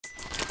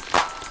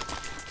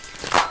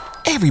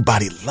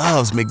Everybody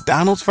loves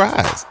McDonald's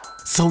fries.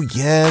 So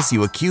yes,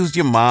 you accused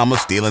your mom of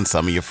stealing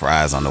some of your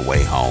fries on the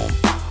way home.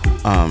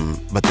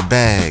 But the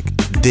bag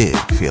did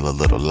feel a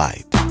little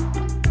light.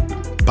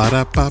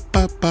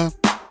 Ba-da-ba-ba-ba.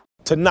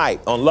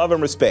 Tonight on Love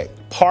and Respect,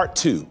 Part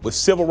 2 with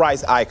civil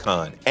rights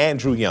icon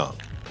Andrew Young.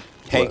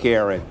 Hank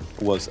Aaron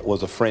was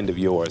a friend of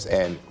yours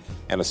and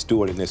a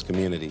steward in this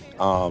community.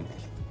 I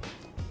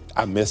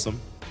miss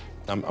him.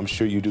 I'm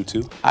sure you do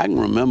too. I can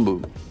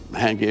remember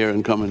Hank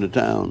Aaron coming to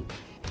town.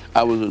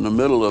 I was in the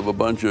middle of a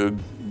bunch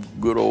of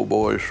good old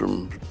boys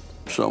from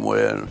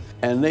somewhere,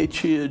 and they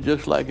cheered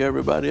just like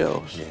everybody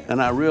else. Yeah.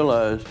 And I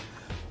realized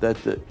that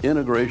the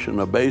integration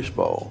of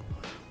baseball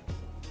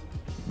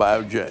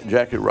by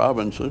Jackie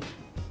Robinson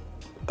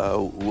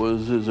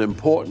was as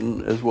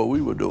important as what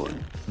we were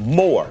doing.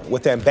 More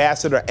with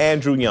Ambassador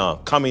Andrew Young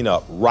coming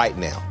up right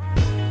now.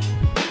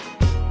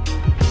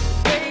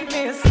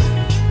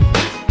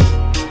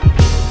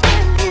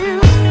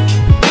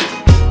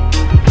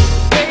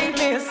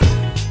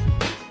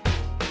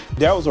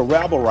 There was a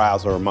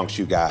rabble-rouser amongst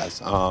you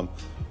guys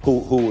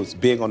who was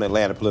big on the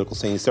Atlanta political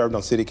scene, served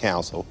on city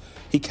council.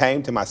 He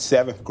came to my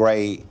 7th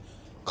grade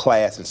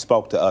class and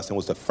spoke to us and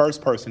was the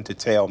first person to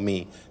tell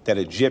me that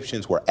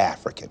Egyptians were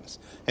Africans.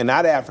 And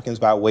not Africans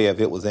by way of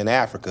it was in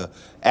Africa,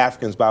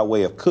 Africans by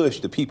way of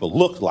Kush, the people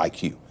looked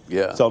like you.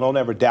 Yeah. So don't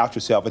ever doubt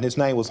yourself. And his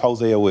name was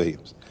Hosea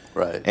Williams.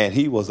 Right. And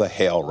he was a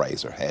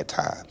hellraiser at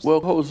times.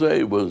 Well,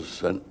 Jose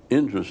was an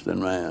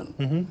interesting man.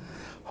 Mm-hmm.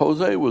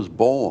 Jose was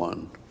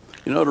born,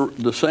 you know,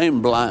 the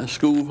same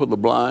school for the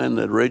blind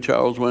that Ray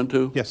Charles went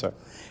to? Yes, sir.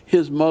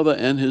 His mother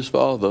and his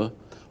father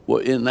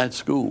were in that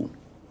school.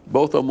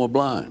 Both of them were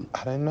blind.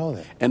 I didn't know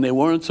that. And they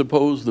weren't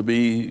supposed to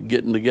be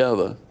getting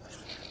together,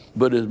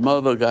 but his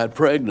mother got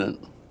pregnant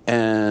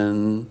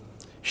and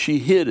she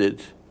hid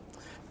it,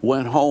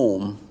 went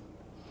home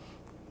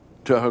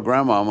to her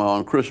grandmama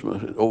on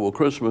over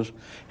Christmas,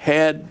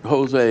 had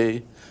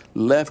Jose,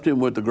 left him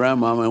with the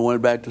grandmama and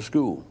went back to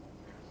school.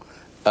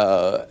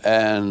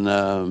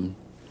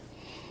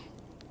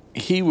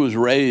 He was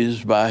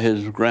raised by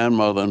his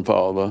grandmother and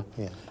father.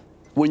 Yeah.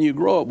 When you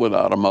grow up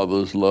without a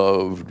mother's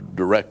love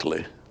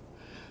directly,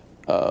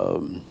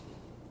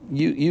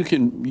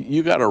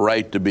 you got a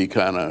right to be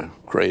kind of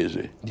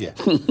crazy. Yeah.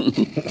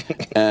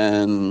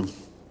 And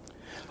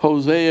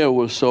Hosea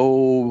was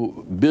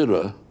so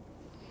bitter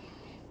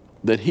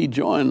that he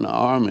joined the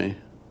army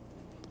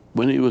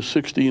when he was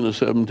 16 or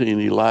 17.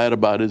 He lied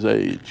about his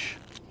age.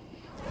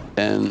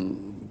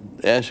 And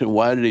asked him,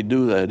 why did he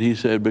do that? He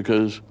said,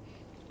 because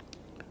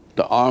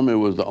the army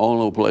was the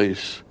only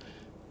place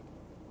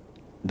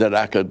that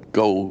I could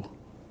go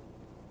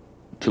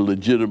to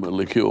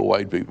legitimately kill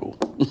white people.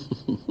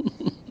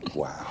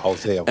 Wow,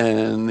 Hosea.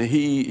 And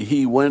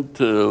he went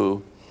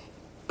to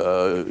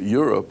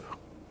Europe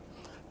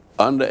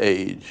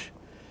underage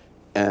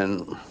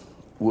and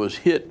was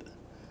hit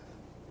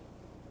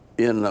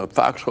in the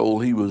foxhole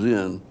he was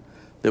in.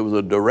 There was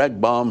a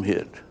direct bomb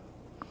hit,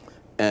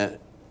 and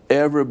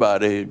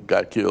everybody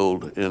got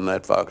killed in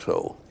that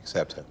foxhole.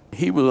 Except him.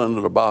 He was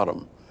under the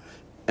bottom.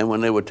 And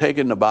when they were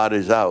taking the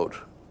bodies out,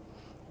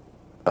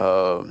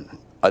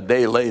 a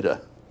day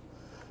later,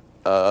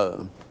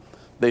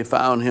 they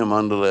found him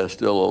under there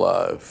still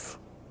alive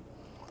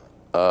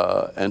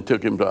and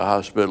took him to a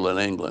hospital in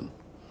England.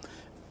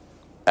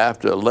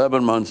 After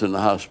 11 months in the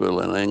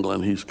hospital in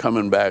England, he's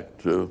coming back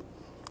to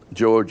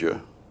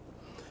Georgia.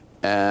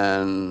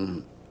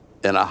 And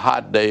in a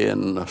hot day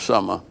in the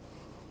summer,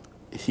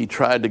 he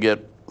tried to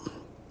get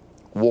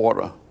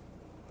water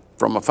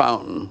from a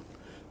fountain.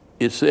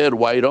 It said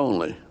white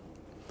only,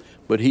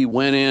 but he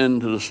went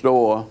into the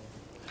store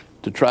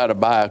to try to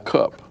buy a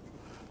cup.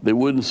 They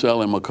wouldn't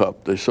sell him a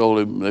cup. They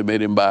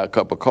made him buy a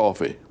cup of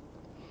coffee.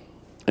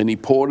 And he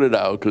poured it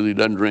out because he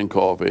doesn't drink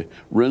coffee,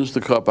 rinsed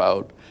the cup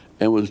out,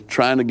 and was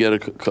trying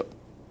to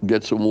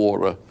get some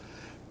water.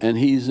 And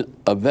he's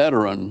a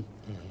veteran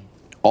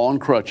on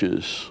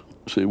crutches,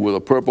 see, with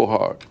a Purple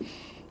Heart.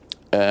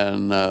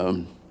 And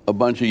a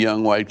bunch of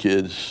young white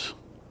kids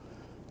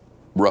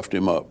roughed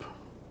him up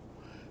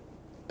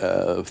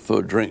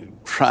for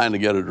trying to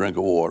get a drink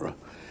of water.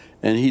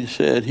 And he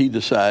said he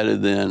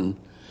decided then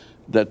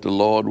that the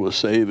Lord was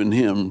saving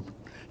him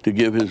to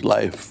give his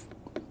life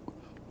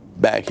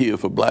back here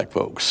for black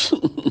folks.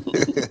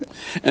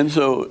 And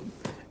so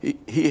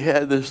he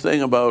had this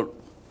thing about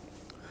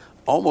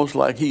almost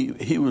like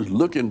he was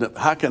looking to,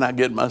 how can I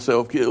get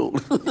myself killed?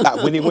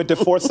 When he went to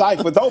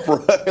Forsyth with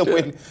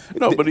Oprah.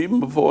 No, but even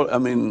before, I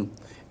mean,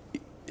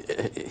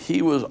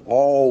 he was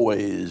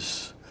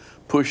always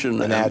pushing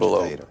the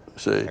envelope. Agitator.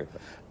 See,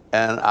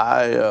 and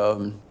I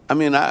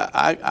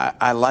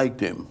liked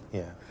him.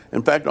 Yeah.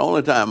 In fact,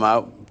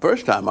 the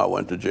first time I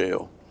went to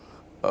jail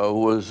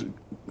was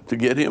to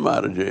get him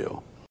out of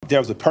jail. There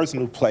was a person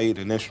who played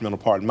an instrumental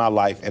part in my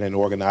life and in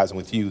organizing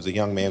with you as a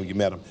young man when you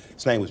met him.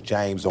 His name was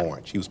James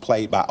Orange. He was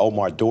played by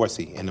Omar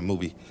Dorsey in the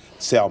movie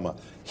Selma.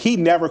 He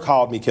never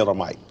called me Killer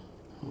Mike.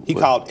 He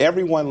called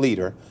everyone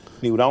leader,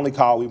 and he would only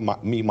call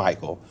me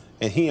Michael.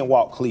 And he and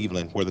Walt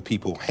Cleveland were the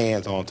people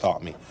hands-on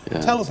taught me.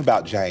 Yeah. Tell us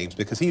about James,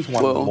 because he's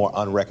one of the more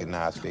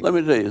unrecognized figures. Let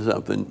me tell you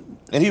something.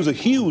 And he was a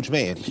huge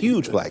man,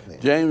 huge black man.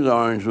 James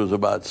Orange was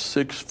about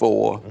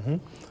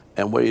 6'4",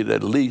 and weighed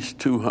at least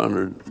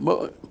 200.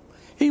 Well,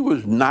 he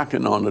was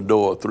knocking on the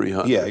door of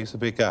 300. Yeah, he's a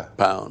big guy.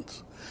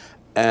 Pounds.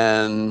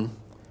 And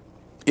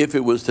if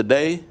it was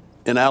today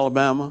in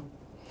Alabama,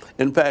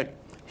 in fact,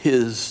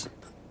 his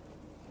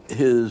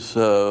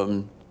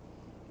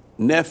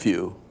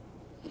nephew,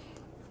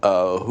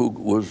 who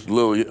was a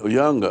little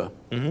younger,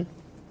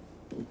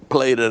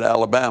 played at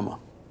Alabama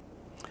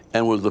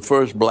and was the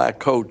first black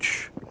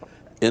coach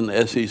in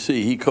the SEC.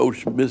 He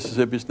coached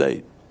Mississippi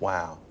State.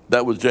 Wow.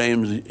 That was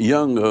James'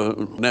 younger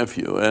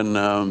nephew.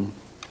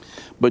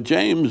 But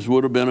James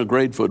would have been a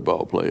great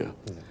football player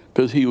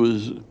because he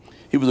was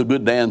a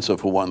good dancer,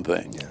 for one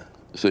thing. Yeah.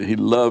 So he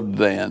loved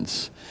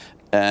dance.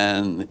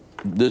 And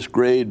this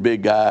great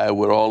big guy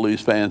with all these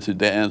fancy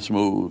dance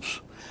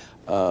moves.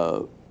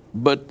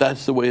 But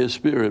that's the way his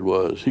spirit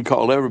was. He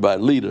called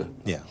everybody leader.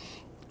 Yeah.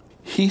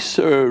 He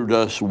served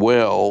us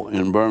well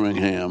in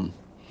Birmingham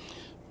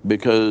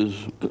because,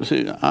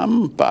 see,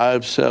 I'm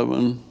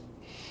 5'7".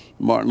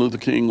 Martin Luther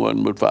King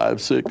wasn't but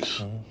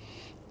 5'6".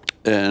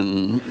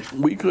 And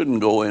we couldn't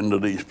go into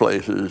these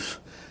places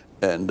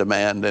and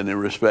demand any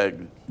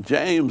respect.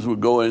 James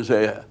would go in and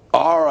say,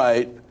 all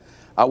right,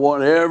 I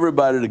want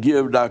everybody to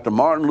give Dr.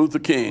 Martin Luther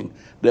King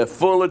their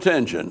full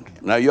attention.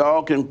 Now,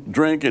 y'all can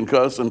drink and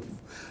cuss and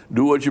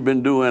do what you've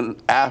been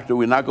doing after.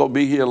 We're not going to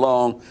be here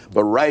long.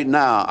 But right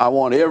now, I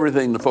want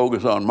everything to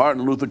focus on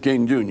Martin Luther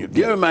King Jr.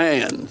 Give him a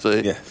hand,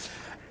 see? Yes.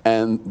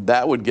 And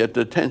that would get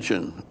the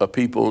attention of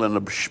people in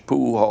the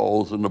pool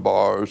halls and the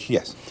bars.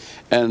 Yes.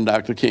 And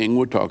Dr. King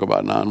would talk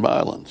about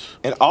nonviolence.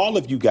 And all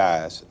of you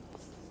guys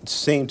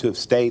seem to have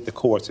stayed the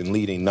course in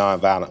leading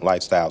nonviolent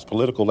lifestyles,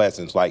 political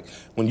lessons. Like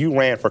when you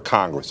ran for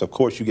Congress, of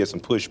course you get some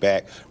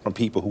pushback from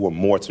people who were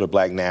more to the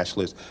black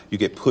nationalists. You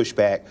get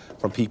pushback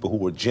from people who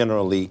were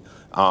generally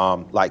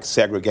like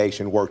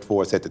segregation worked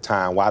for us at the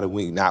time. Why do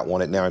we not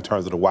want it now in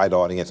terms of the white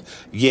audience?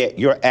 Yet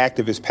your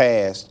activist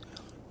past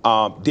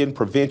didn't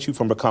prevent you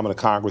from becoming a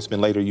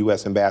congressman, later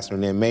U.S. ambassador,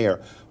 and then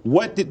mayor.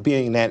 What did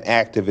being that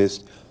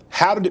activist,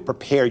 how did it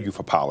prepare you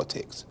for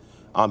politics?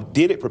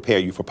 Did it prepare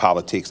you for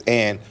politics?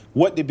 And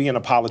what did being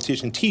a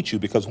politician teach you?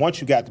 Because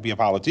once you got to be a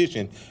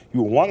politician,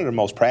 you were one of the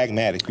most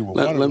pragmatic. You were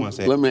one of the ones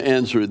that... Let me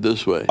answer it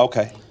this way.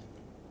 Okay.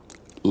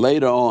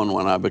 Later on,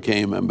 when I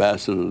became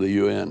ambassador to the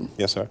UN,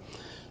 Yes, sir.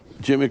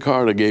 Jimmy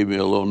Carter gave me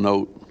a little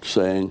note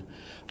saying,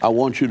 I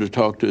want you to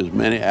talk to as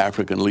many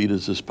African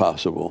leaders as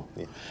possible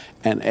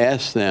and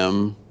ask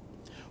them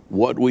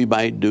what we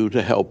might do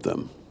to help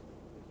them,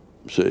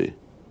 see?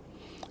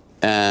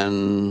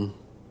 And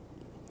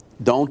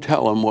don't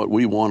tell them what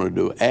we want to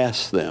do.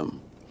 Ask them.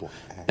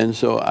 And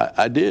so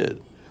I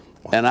did.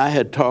 And I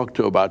had talked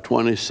to about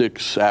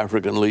 26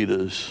 African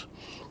leaders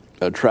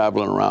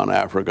traveling around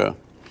Africa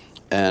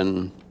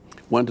and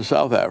went to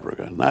South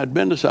Africa. And I'd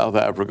been to South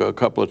Africa a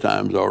couple of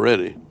times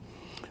already,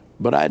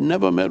 but I'd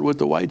never met with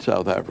the white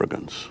South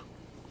Africans.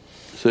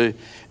 See?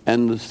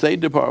 And the State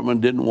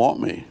Department didn't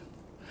want me.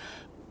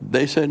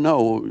 They said,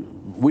 no,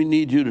 we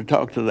need you to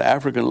talk to the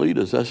African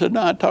leaders. I said,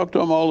 no, I talk to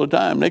them all the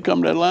time. They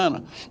come to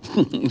Atlanta.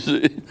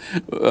 See,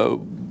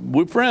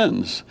 we're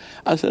friends.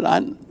 I said,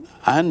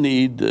 I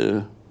need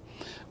to.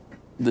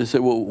 They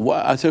said, well,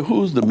 why? I said,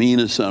 who's the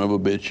meanest son of a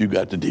bitch you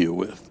got to deal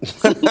with?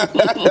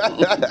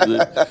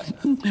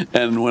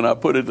 And when I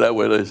put it that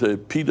way, they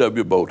said,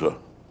 P.W. Botha.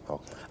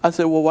 Okay. I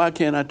said, well, why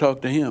can't I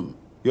talk to him?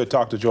 You had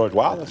talked to George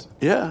Wallace?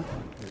 Yeah.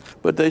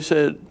 But they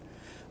said,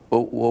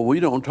 well, we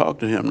don't talk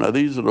to him. Now,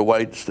 these are the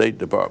white State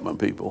Department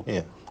people.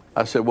 Yeah.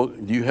 I said, well,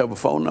 do you have a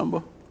phone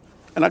number?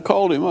 And I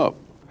called him up.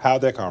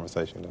 How'd that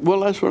conversation go? Well,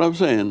 that's what I'm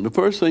saying. The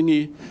first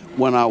thing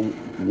when I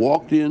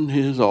walked in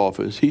his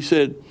office, he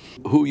said,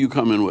 who you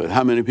coming with?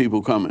 How many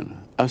people coming?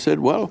 I said,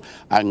 well,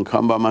 I can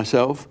come by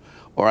myself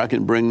or I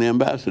can bring the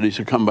ambassador. He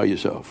said, come by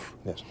yourself.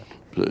 Yes,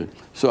 sir.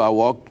 So I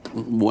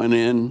went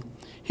in.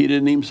 He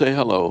didn't even say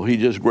hello. He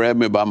just grabbed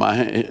me by my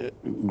hand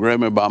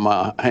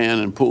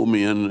and pulled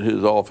me in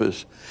his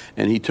office,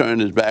 and he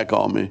turned his back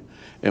on me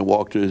and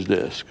walked to his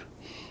desk.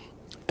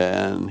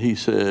 And he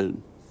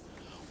said,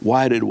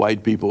 why did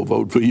white people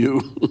vote for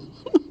you?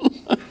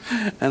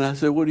 And I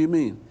said, what do you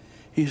mean?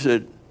 He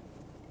said,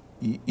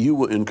 you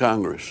were in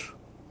Congress.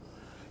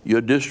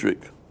 Your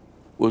district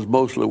was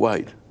mostly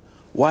white.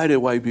 Why did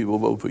white people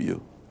vote for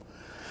you?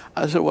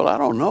 I said, well, I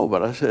don't know,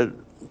 but I said,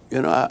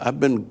 you know, I've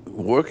been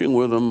working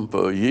with them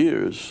for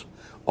years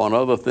on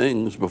other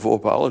things before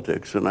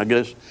politics, and I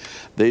guess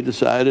they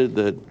decided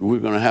that we're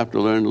going to have to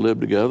learn to live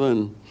together,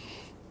 and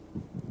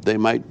they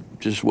might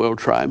just well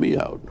try me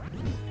out.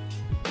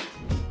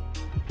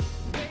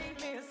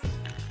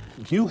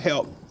 You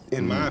helped,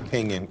 in my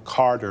opinion,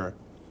 Carter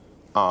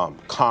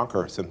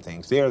conquer some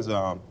things. There's,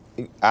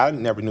 I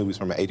never knew he was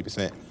from an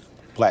 80%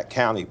 black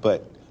county,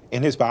 but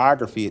in his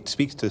biography, it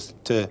speaks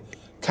to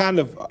kind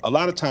of, a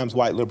lot of times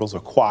white liberals are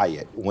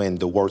quiet when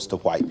the worst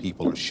of white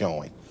people are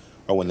showing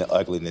or when the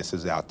ugliness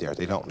is out there.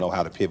 They don't know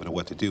how to pivot or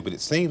what to do, but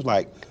it seems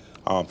like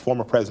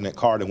Former President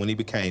Carter, when he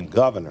became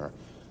governor,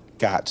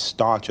 got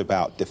staunch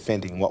about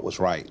defending what was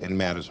right in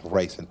matters of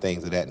race and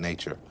things of that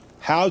nature.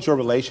 How's your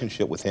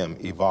relationship with him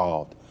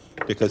evolved?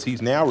 Because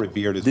he's now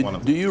revered as one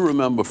of... Do you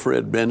remember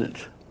Fred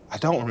Bennett? I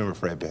don't remember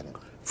Fred Bennett.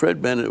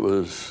 Fred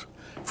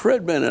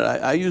Bennett,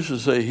 I used to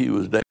say he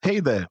was... Hey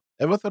there,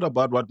 ever thought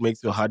about what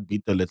makes your heart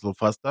beat a little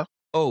faster?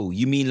 Oh,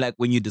 you mean like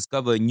when you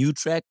discover a new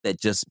track that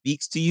just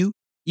speaks to you?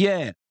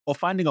 Yeah, or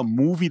finding a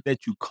movie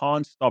that you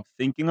can't stop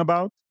thinking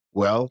about?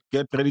 Well,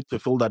 get ready to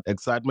feel that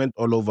excitement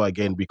all over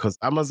again because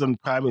Amazon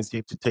Prime is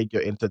here to take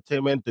your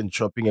entertainment and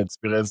shopping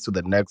experience to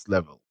the next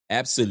level.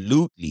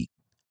 Absolutely.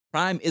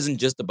 Prime isn't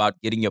just about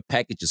getting your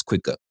packages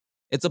quicker.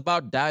 It's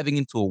about diving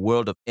into a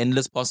world of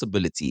endless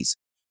possibilities,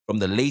 from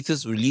the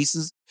latest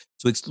releases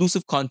to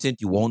exclusive content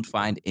you won't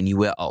find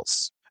anywhere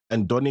else.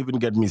 And don't even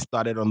get me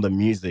started on the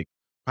music.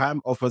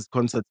 Prime offers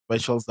concert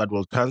specials that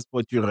will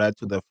transport you right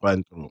to the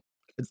front row.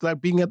 It's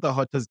like being at the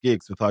hottest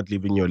gigs without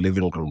leaving your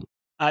living room.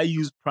 I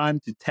use Prime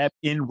to tap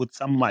in with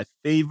some of my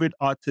favorite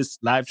artists'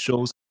 live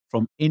shows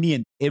from any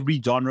and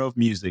every genre of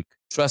music.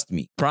 Trust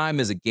me, Prime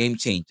is a game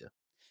changer.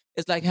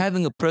 It's like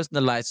having a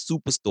personalized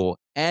superstore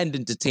and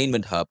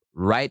entertainment hub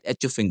right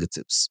at your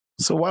fingertips.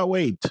 So why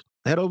wait?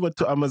 Head over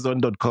to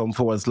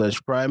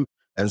amazon.com/Prime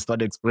and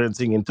start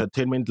experiencing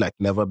entertainment like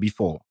never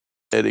before.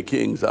 Eddie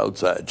King's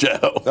outside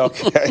jail.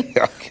 Okay.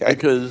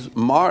 Because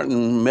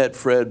Martin met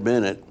Fred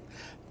Bennett,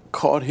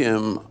 caught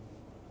him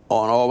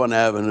on Auburn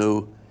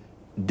Avenue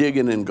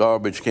digging in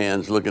garbage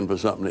cans looking for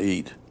something to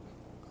eat.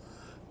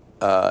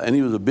 And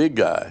he was a big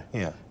guy.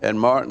 Yeah. And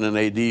Martin and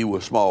AD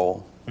were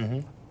small.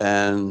 Mm-hmm.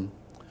 And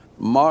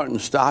Martin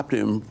stopped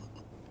him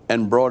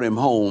and brought him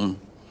home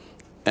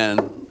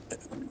and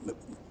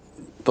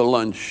for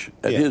lunch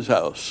at his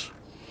house.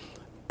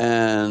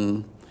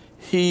 And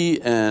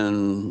he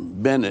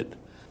and Bennett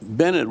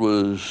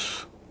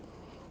was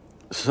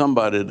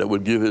somebody that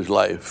would give his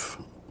life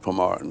for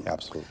Martin.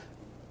 Absolutely.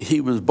 He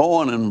was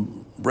born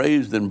and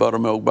raised in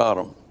Buttermilk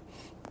Bottom.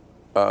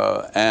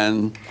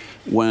 And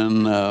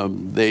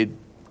when they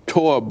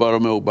tore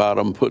Buttermilk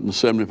Bottom, putting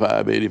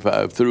 75,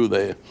 85 through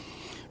there,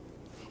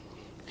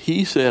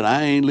 he said,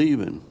 I ain't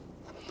leaving.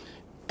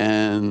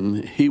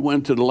 And he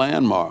went to the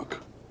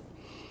Landmark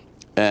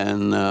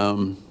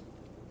and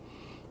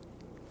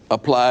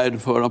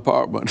applied for an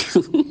apartment.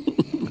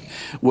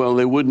 Well,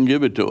 they wouldn't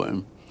give it to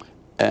him.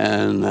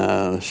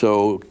 And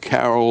so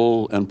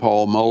Carol and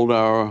Paul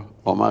Muldaur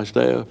on my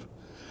staff,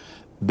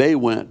 they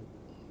went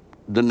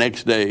the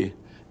next day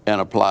and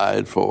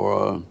applied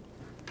for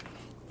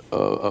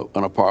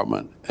an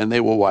apartment. And they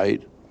were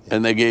white,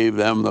 and they gave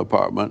them the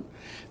apartment.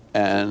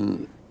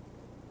 And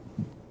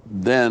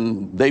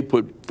then they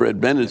put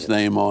Fred Bennett's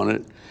name on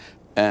it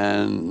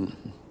and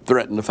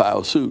threatened to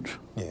file suit.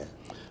 Yeah.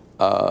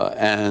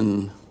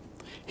 And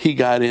he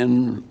got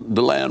in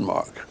the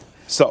Landmark.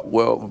 So,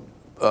 well,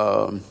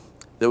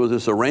 there was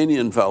this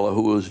Iranian fellow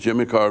who was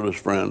Jimmy Carter's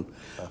friend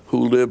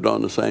who lived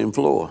on the same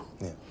floor.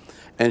 Yeah.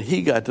 And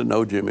he got to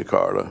know Jimmy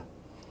Carter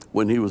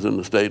when he was in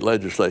the state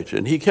legislature.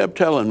 And he kept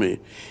telling me,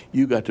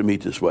 you got to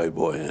meet this white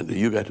boy, Andy.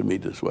 You got to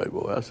meet this white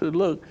boy. I said,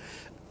 look,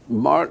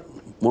 Mark,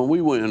 when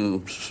we were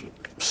in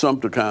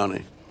Sumter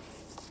County,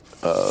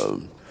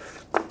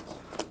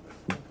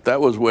 that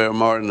was where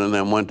Martin and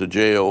them went to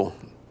jail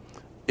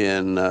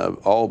in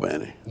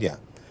Albany. Yeah.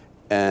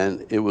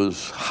 And it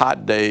was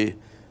hot day,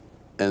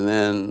 and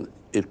then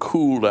it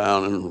cooled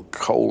down and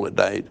cold at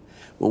night.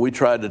 When we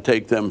tried to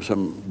take them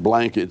some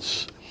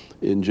blankets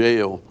in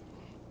jail,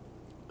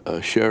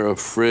 Sheriff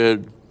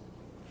Fred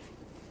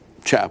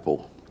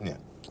Chappell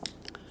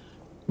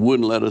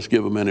wouldn't let us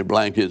give them any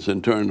blankets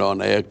and turned on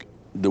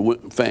the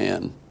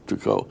fan to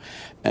go.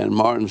 And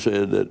Martin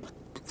said that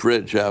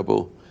Fred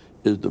Chappell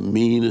is the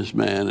meanest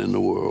man in the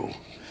world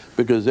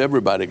because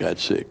everybody got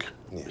sick.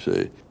 Yeah.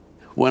 See,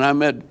 when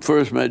I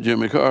first met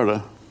Jimmy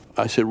Carter,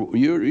 I said,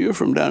 you're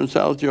from down in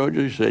South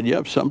Georgia? He said,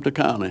 yep, Sumter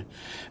County.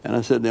 And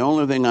I said, the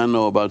only thing I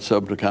know about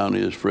Sumter County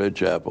is Fred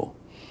Chappell.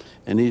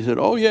 And he said,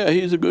 oh, yeah,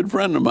 he's a good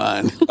friend of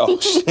mine. Oh,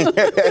 shit.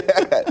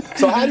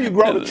 So how do you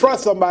grow to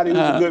trust somebody who's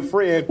a good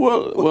friend?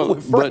 Well,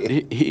 but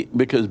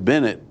because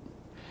Bennett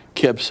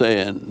kept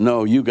saying,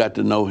 no, you got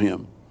to know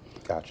him.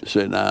 Gotcha.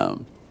 Said,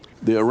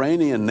 the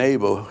Iranian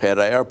neighbor had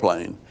an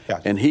airplane,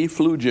 gotcha. And he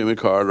flew Jimmy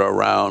Carter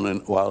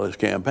around while his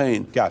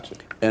campaign. Gotcha.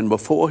 And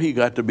before he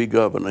got to be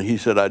governor, he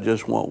said, I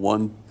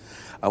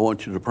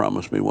want you to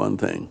promise me one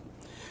thing,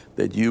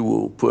 that you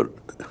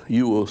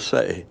will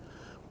say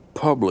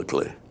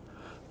publicly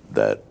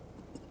that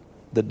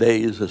the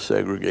days of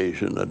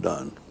segregation are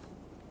done.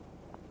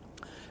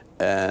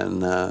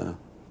 And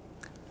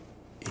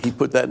he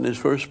put that in his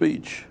first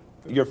speech.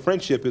 Your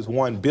friendship is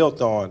one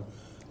built on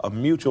a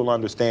mutual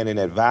understanding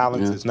that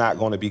violence is not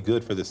going to be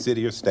good for the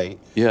city or state.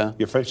 Yeah.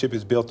 Your friendship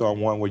is built on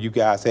one where you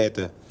guys had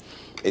to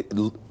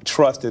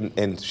trust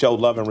and show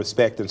love and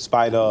respect in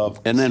spite of.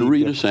 And then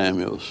Rita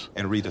Samuels.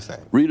 And Rita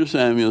Samuels. Rita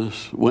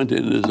Samuels went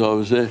into his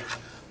office and said,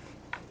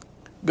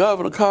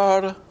 Governor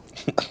Carter,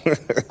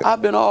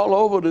 I've been all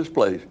over this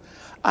place.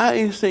 I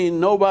ain't seen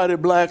nobody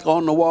black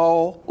on the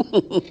wall.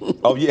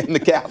 Oh, yeah, in the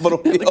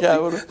Capitol. In the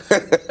Capitol.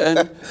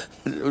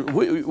 And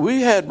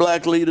we had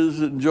black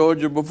leaders in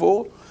Georgia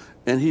before,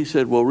 and he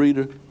said, well,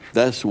 Rita,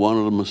 that's one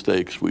of the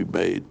mistakes we've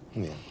made.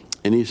 Yeah.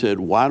 And he said,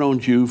 why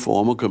don't you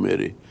form a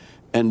committee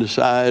and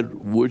decide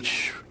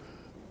which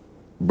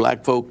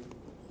black folk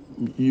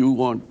you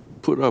want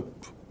put up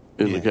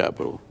in the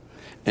Capitol?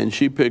 And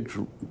she picked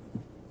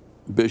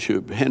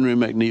Bishop Henry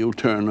McNeil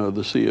Turner of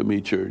the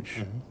CME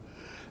Church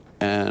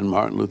and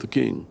Martin Luther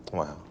King.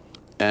 Wow.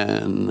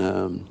 And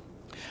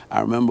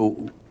I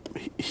remember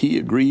he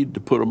agreed to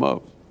put them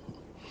up,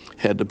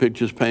 had the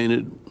pictures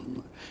painted,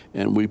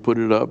 and we put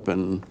it up,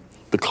 and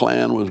the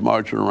Klan was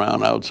marching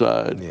around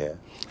outside. Yeah.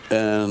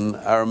 And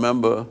I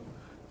remember,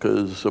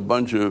 because a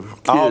bunch of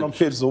kids... All them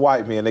pictures of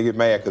white men, they get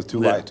mad because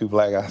two white, two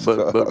black guys.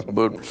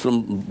 But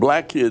some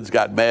black kids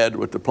got mad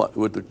with the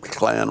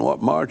Klan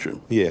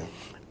marching. Yeah.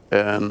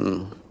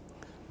 And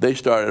they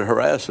started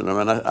harassing them,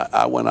 and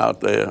I went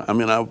out there. I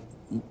mean, I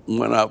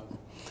went up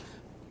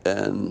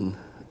and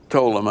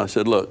told them, I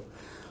said, look,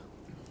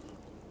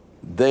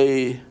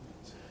 they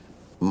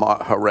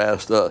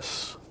harassed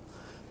us,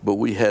 but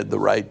we had the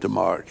right to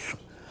march.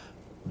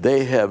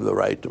 They have the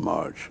right to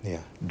march.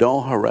 Yeah.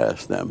 Don't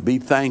harass them. Be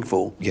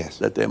thankful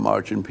that they're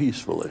marching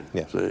peacefully.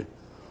 Yeah. See?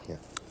 Yeah.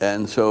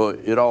 And so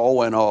it all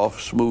went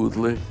off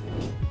smoothly.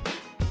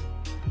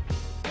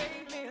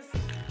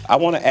 I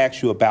want to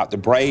ask you about the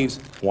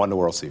Braves won the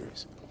World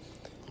Series.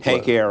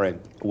 Hank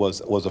Aaron was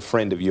a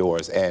friend of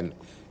yours and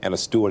a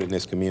steward in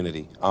this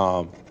community.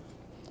 I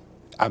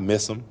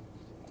miss him.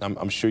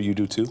 I'm sure you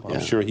do too.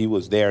 I'm sure he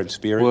was there in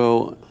spirit.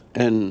 Well,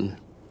 and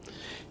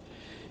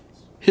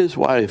his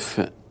wife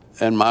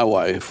and my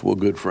wife were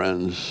good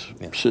friends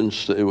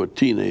since they were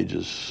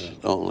teenagers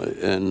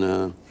only,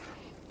 and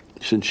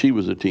since she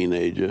was a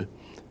teenager.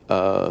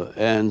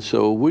 And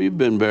so we've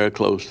been very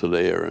close to the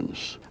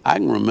Aarons. I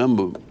can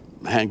remember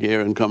Hank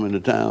Aaron coming to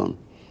town.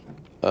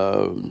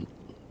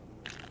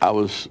 I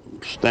was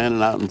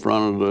standing out in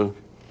front of the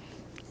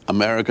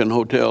American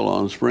Hotel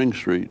on Spring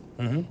Street,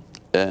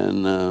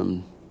 and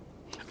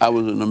I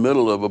was in the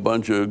middle of a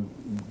bunch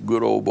of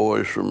good old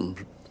boys from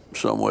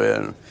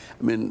somewhere.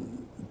 I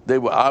mean, they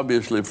were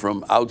obviously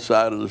from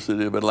outside of the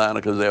city of Atlanta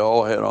because they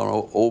all had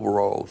on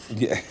overalls.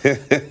 Yeah.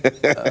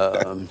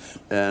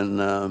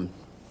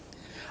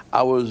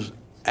 I was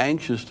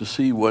anxious to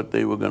see what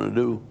they were going to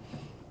do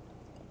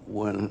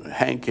when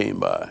Hank came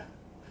by.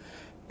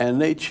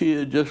 And they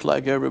cheered just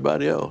like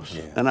everybody else.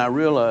 Yeah. And I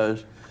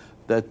realized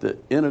that the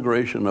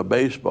integration of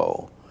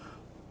baseball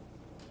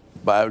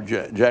by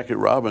Jackie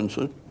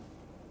Robinson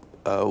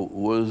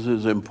was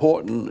as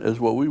important as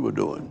what we were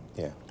doing.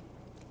 Yeah.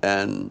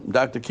 And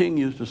Dr. King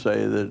used to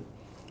say that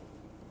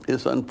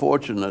it's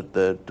unfortunate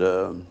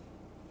that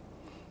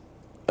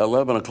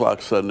 11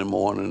 o'clock Sunday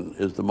morning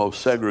is the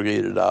most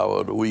segregated hour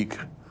of the week.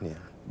 Yeah.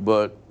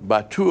 But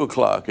by 2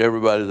 o'clock,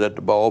 everybody's at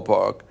the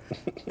ballpark,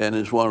 and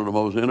it's one of the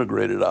most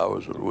integrated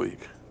hours of the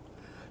week.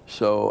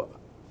 So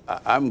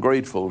I'm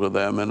grateful to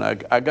them, and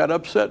I got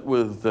upset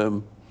with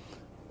them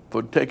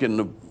for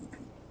taking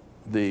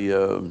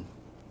the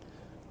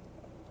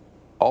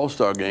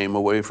All-Star game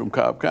away from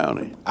Cobb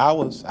County. I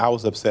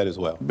was upset as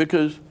well.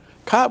 Because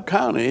Cobb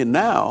County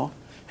now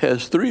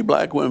has 3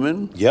 black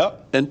women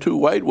and 2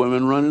 white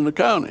women running the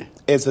county.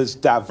 It's as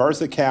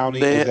diverse a county.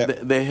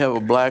 They have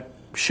a black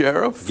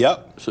sheriff.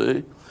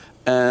 See?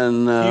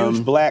 And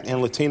huge black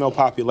and Latino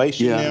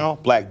population now.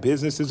 Black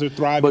businesses are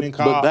thriving in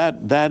Cobb.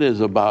 But that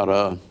is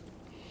about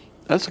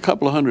that's a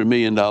couple of $100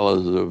 million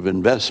of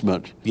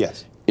investment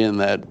in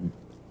that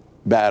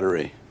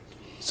battery.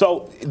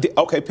 So,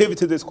 okay, pivot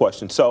to this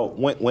question. So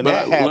when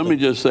that happened, let me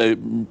just say,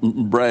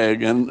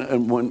 brag.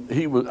 And when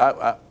he was,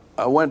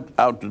 I went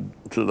out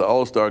to the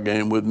All-Star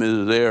game with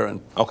Mrs.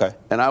 Aaron. Okay.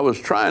 And I was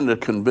trying to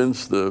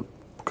convince the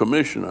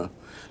commissioner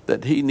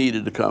that he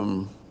needed to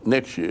come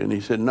next year, and he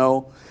said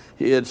no.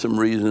 He had some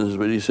reasons,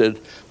 but he said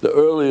the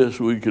earliest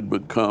we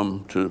could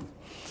come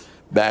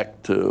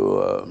back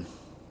to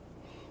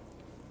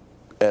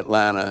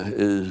Atlanta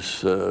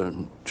is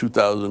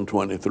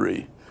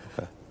 2023.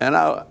 Okay. And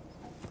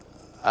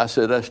I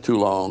said, that's too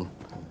long.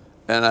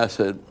 And I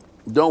said,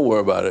 don't worry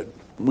about it.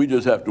 We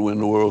just have to win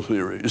the World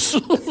Series.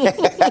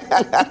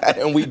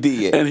 And we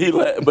did.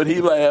 And but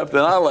he laughed and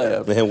I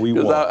laughed. And we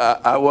won.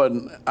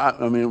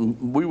 I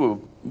mean,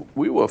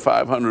 we were a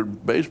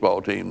 500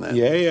 baseball team then.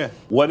 Yeah.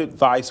 What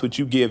advice would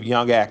you give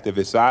young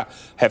activists? I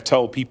have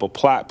told people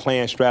plot,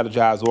 plan,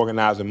 strategize,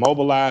 organize, and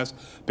mobilize,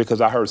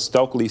 because I heard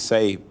Stokely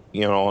say,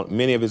 on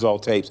many of his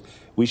old tapes,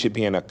 we should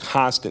be in a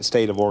constant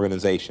state of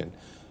organization.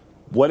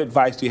 What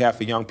advice do you have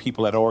for young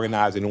people that are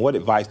organizing, and what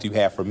advice do you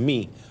have for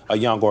me, a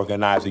young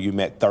organizer you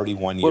met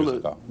 31 years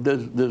ago?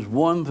 There's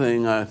one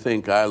thing I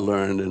think I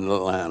learned in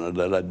Atlanta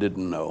that I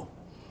didn't know,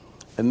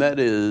 and that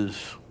is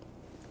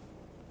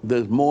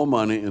there's more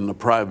money in the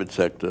private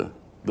sector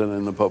than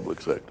in the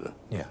public sector.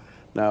 Yeah.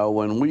 Now,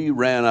 when we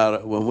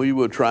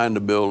were trying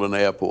to build an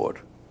airport,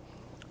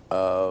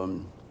 there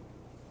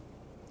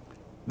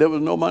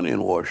was no money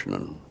in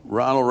Washington.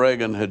 Ronald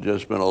Reagan had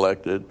just been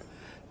elected,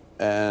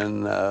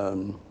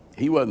 and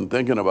he wasn't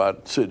thinking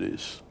about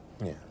cities.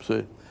 Yeah.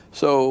 See,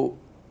 so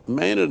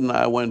Maynard and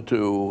I went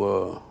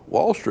to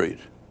Wall Street,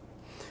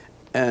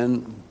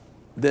 and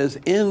there's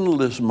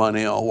endless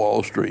money on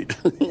Wall Street.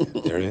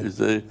 There it is.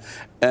 You see?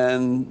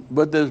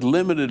 But there's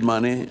limited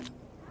money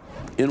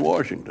in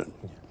Washington.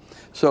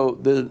 So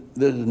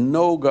there's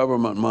no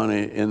government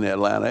money in the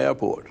Atlanta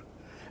airport.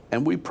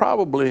 And it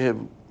probably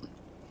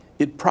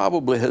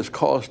has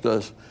cost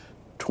us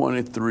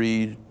 $20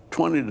 to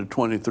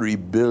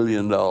 $23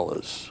 billion.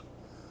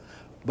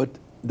 But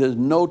there's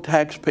no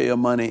taxpayer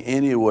money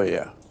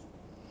anywhere.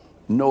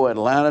 No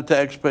Atlanta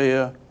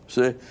taxpayer.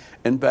 See?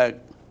 In fact,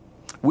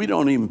 we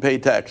don't even pay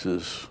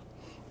taxes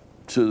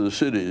to the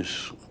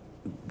cities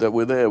that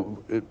we're there.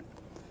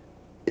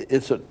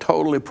 It's a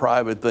totally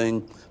private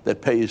thing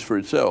that pays for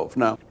itself.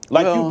 Now,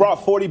 you brought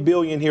 $40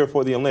 billion here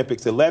for the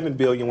Olympics. $11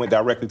 billion went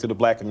directly to the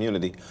black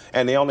community,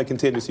 and the only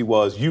contingency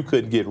was you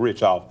couldn't get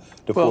rich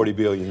off the $40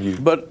 billion you.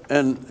 But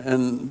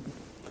and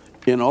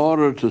in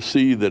order to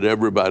see that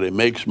everybody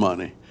makes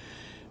money,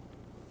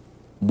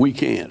 we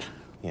can't.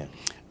 Yeah.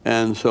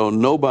 And so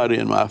nobody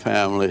in my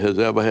family has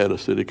ever had a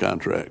city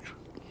contract.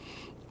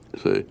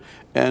 See,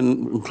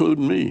 and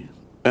including me.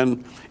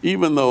 And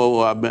even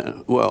though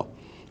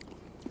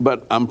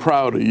but I'm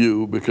proud of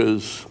you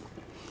because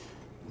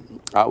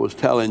I was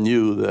telling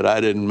you that I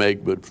didn't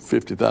make but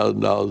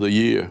 $50,000 a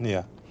year.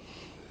 Yeah.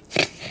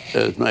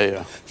 As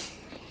mayor.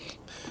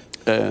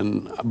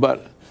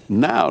 But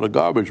now the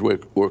garbage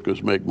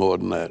workers make more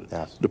than that.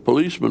 Yes. The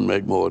policemen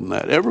make more than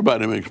that.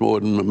 Everybody makes more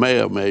than the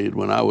mayor made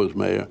when I was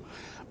mayor.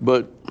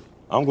 But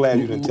I'm glad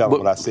you didn't tell them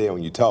what I said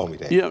when you told me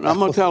that. Yeah, I'm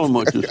gonna tell them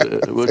what you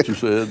said. What you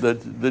said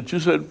that you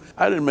said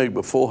I didn't make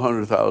but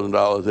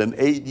 $400,000 in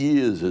 8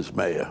 years as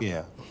mayor.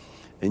 Yeah.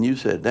 And you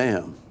said,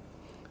 "Damn,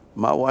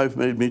 my wife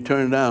made me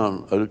turn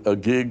down a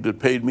gig that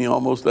paid me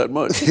almost that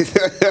much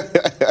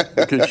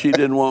because she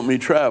didn't want me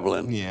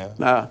traveling." Yeah.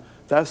 Now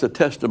that's a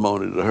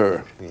testimony to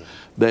her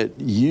that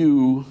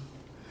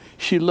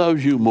she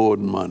loves you more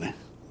than money.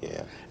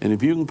 Yeah. And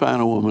if you can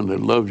find a woman that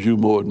loves you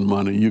more than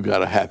money, you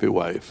got a happy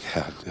wife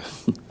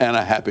and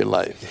a happy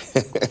life.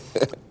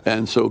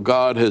 And so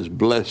God has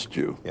blessed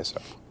you. Yes,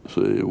 sir.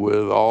 See,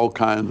 with all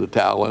kinds of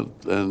talent,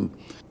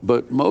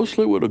 but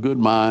mostly with a good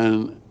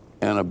mind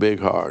and a big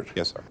heart.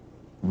 Yes, sir.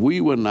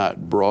 We were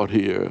not brought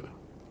here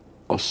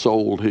or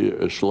sold here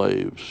as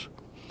slaves.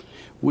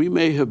 We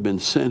may have been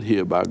sent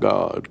here by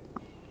God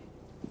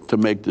to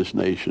make this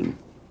nation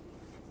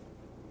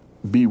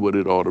be what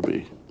it ought to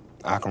be.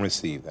 I can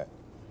receive that.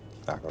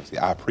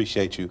 I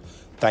appreciate you.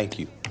 Thank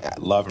you. I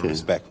love and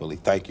respectfully.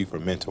 Thank you for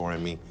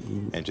mentoring me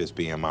and just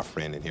being my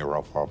friend and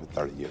hero for over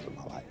 30 years of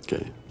my life.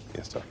 Okay.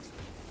 Yes, sir.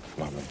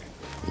 My man.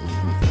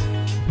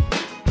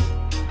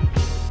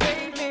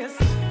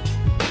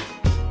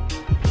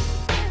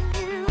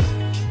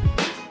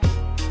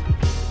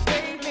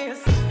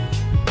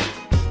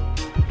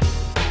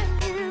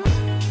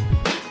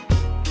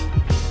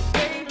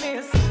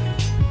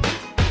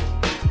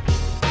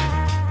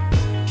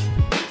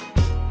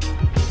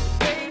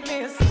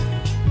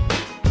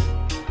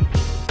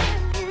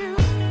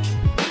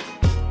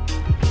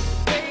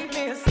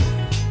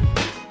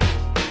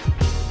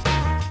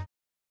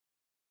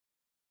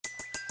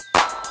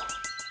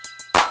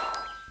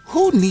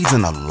 Who needs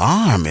an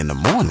alarm in the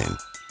morning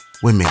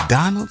when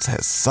McDonald's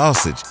has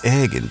sausage,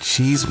 egg, and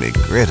cheese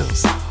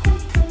McGriddles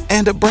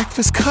and a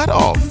breakfast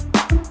cutoff?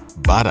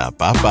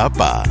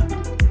 Ba-da-ba-ba-ba.